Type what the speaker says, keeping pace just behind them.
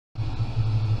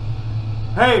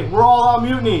Hey, we're all on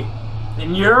mutiny.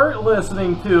 And you're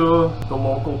listening to the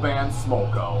local band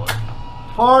Smokeout.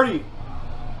 Party!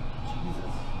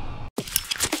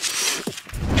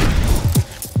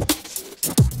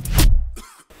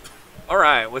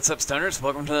 Alright, what's up, stoners?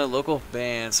 Welcome to the local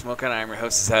band Smokeout. I'm your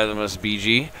host, the most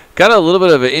BG. Got a little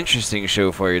bit of an interesting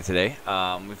show for you today.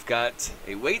 We've got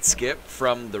a weight skip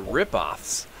from the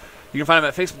Ripoffs. You can find them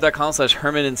at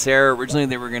facebook.com/Herman and Sarah. Originally,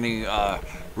 they were going to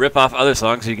rip off other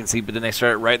songs, so you can see, but then they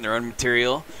started writing their own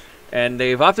material. And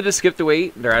they've opted to skip the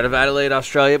weight. They're out of Adelaide,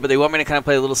 Australia, but they want me to kind of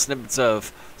play little snippets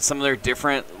of some of their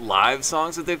different live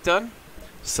songs that they've done.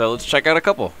 So let's check out a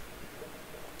couple.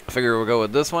 I figure we'll go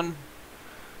with this one.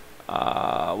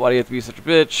 Why do you have to be such a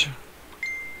bitch?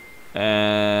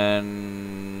 And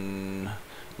a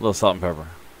little salt and pepper.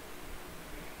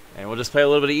 And we'll just play a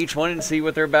little bit of each one and see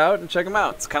what they're about and check them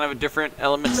out. It's kind of a different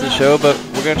element to the show, but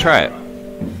we're going to try it.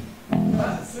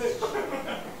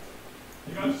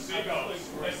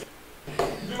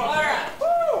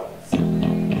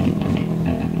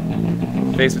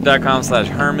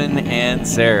 Facebook.com/Herman and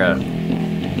Sarah.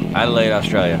 Adelaide,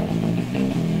 Australia.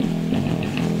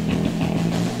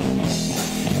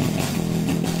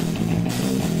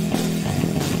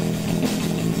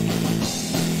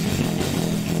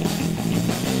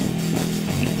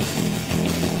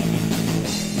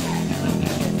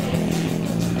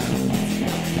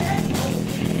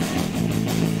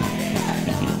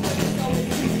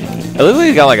 It looks like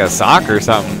he's got like a sock or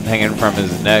something hanging from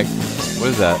his neck. What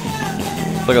is that?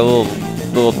 It's like a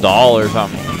little doll or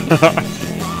something.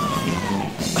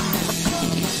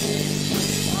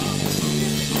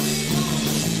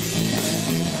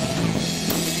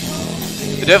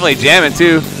 They're definitely jamming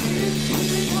too.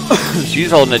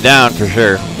 She's holding it down for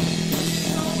sure.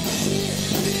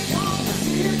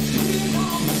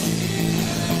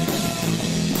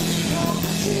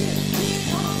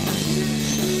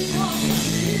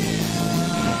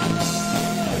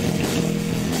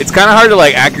 It's kind of hard to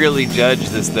like accurately judge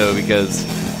this though because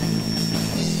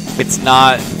it's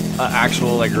not an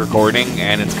actual like recording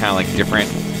and it's kind of like different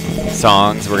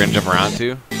songs we're gonna jump around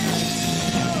to.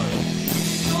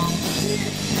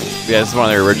 Yeah, this is one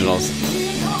of their originals.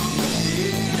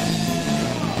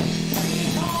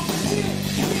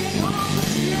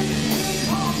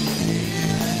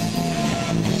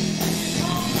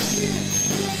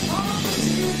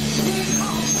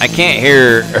 I can't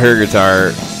hear her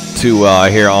guitar too well. I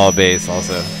hear all bass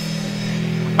also.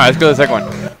 Alright, let's go to the second one.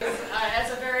 As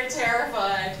a very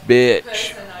terrified Bitch.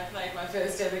 person, I played my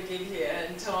first ever gig here,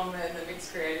 and Tom and the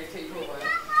mixed creative people were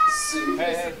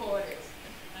super supportive,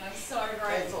 and I'm so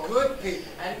grateful. Good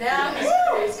people. And now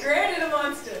he's created a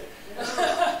monster.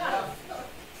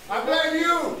 I blame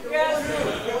you. Yes.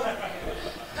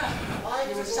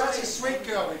 You were such a sweet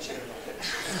girl when you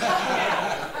I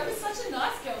was such a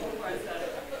nice girl before I started.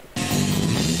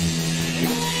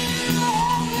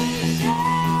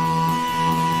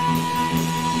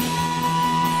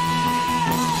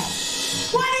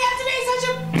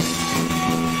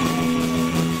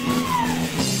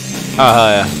 Oh,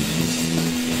 yeah.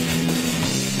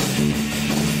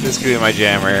 This could be my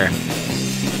jam right here.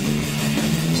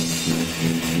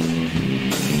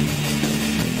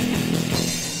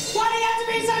 Why do you have to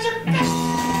be such a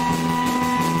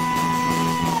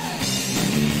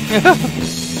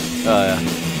Oh, yeah.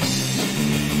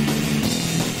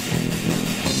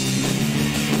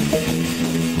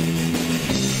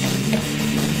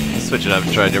 Switch it up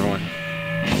and try a different one.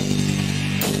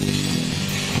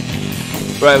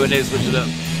 Right, when they switch it up.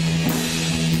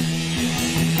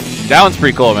 That one's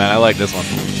pretty cool, man. I like this one.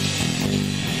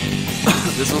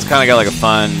 This one's kind of got like a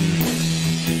fun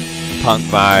punk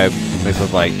vibe mixed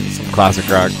with like some classic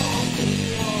rock.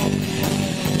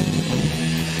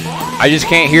 I just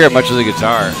can't hear it much of the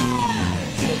guitar.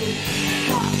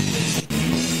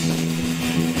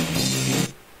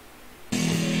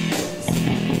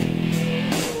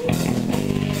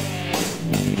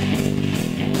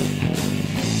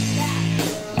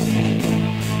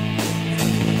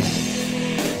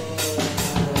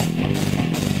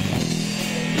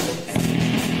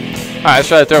 Alright, let's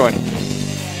try the third one.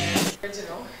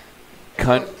 original?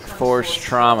 Cunt Force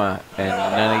Trauma and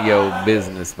None of Yo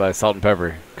Business by Salt and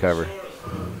Pepper cover.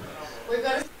 We've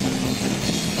got a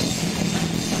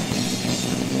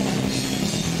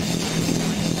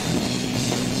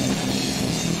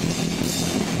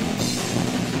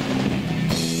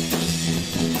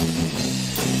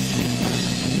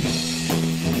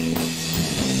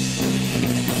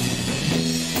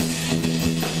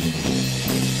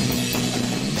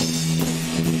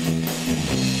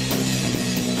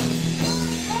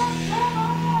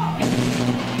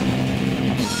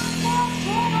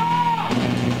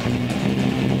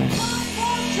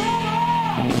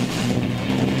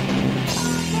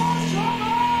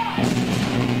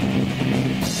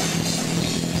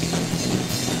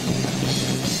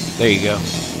There you go. All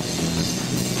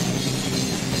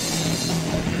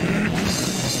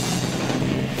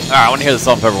right, I want to hear the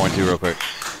salt and pepper one too, real quick.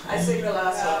 I sing the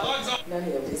last one. None of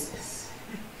your business.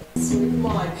 Sweet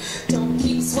mind, don't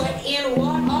keep sweating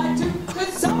what I do,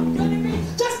 'cause I'm gonna be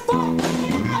just fine.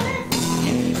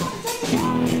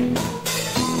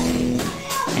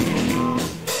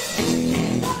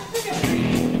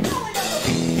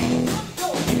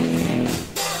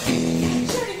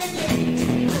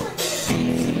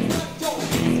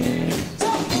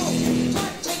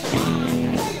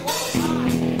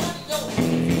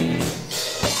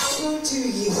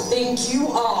 Think you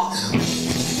are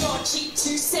your cheap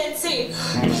 2 cents in.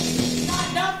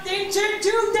 Got nothing to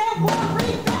do that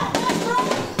worry about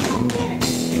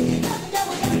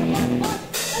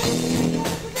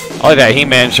I like that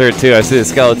He-Man shirt too. I see the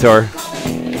Skeletor.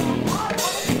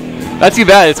 Not too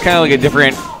bad. It's kind of like a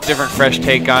different fresh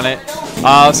take on it.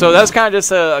 So that's kind of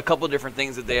just a couple different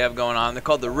things that they have going on. They're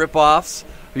called the Rip-Offs.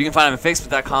 You can find them at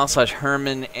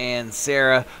facebook.com/Herman and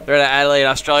Sarah. They're at Adelaide,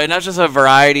 Australia. And that's just a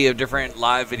variety of different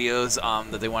live videos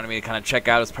that they wanted me to kind of check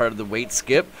out as part of the weight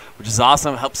skip, which is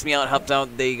awesome. Helps me out, helps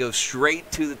out. They go straight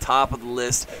to the top of the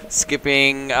list,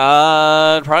 skipping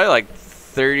probably like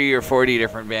 30 or 40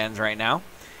 different bands right now.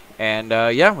 And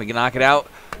yeah, we can knock it out.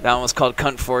 That one was called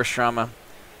Cunt Force Trauma.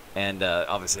 And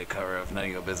obviously a cover of None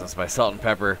of Your Business by Salt and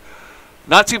Pepper.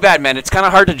 Not too bad, man. It's kind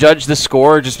of hard to judge the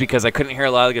score just because I couldn't hear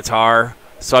a lot of the guitar.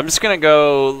 So I'm just going to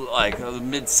go like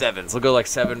mid-7s. We'll go like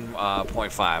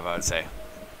 7.5, I would say.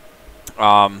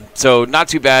 So not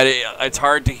too bad. It's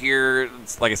hard to hear,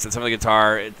 like I said, some of the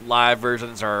guitar. Live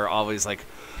versions are always like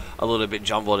a little bit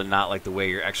jumbled and not like the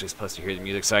way you're actually supposed to hear the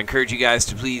music. So I encourage you guys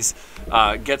to please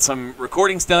get some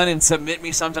recordings done and submit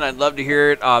me something. I'd love to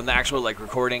hear it, the actual like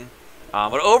recording.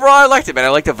 But overall, I liked it, man. I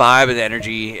like the vibe and the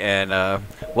energy, and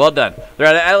well done. They're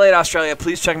out of Adelaide, Australia.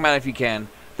 Please check them out if you can.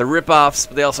 The Rip-Offs,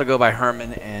 but they also go by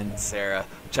Herman and Sarah.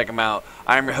 Check them out.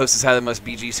 I'm your host, Tyler, the most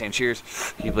BG, saying cheers,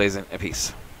 keep blazing, and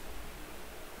peace.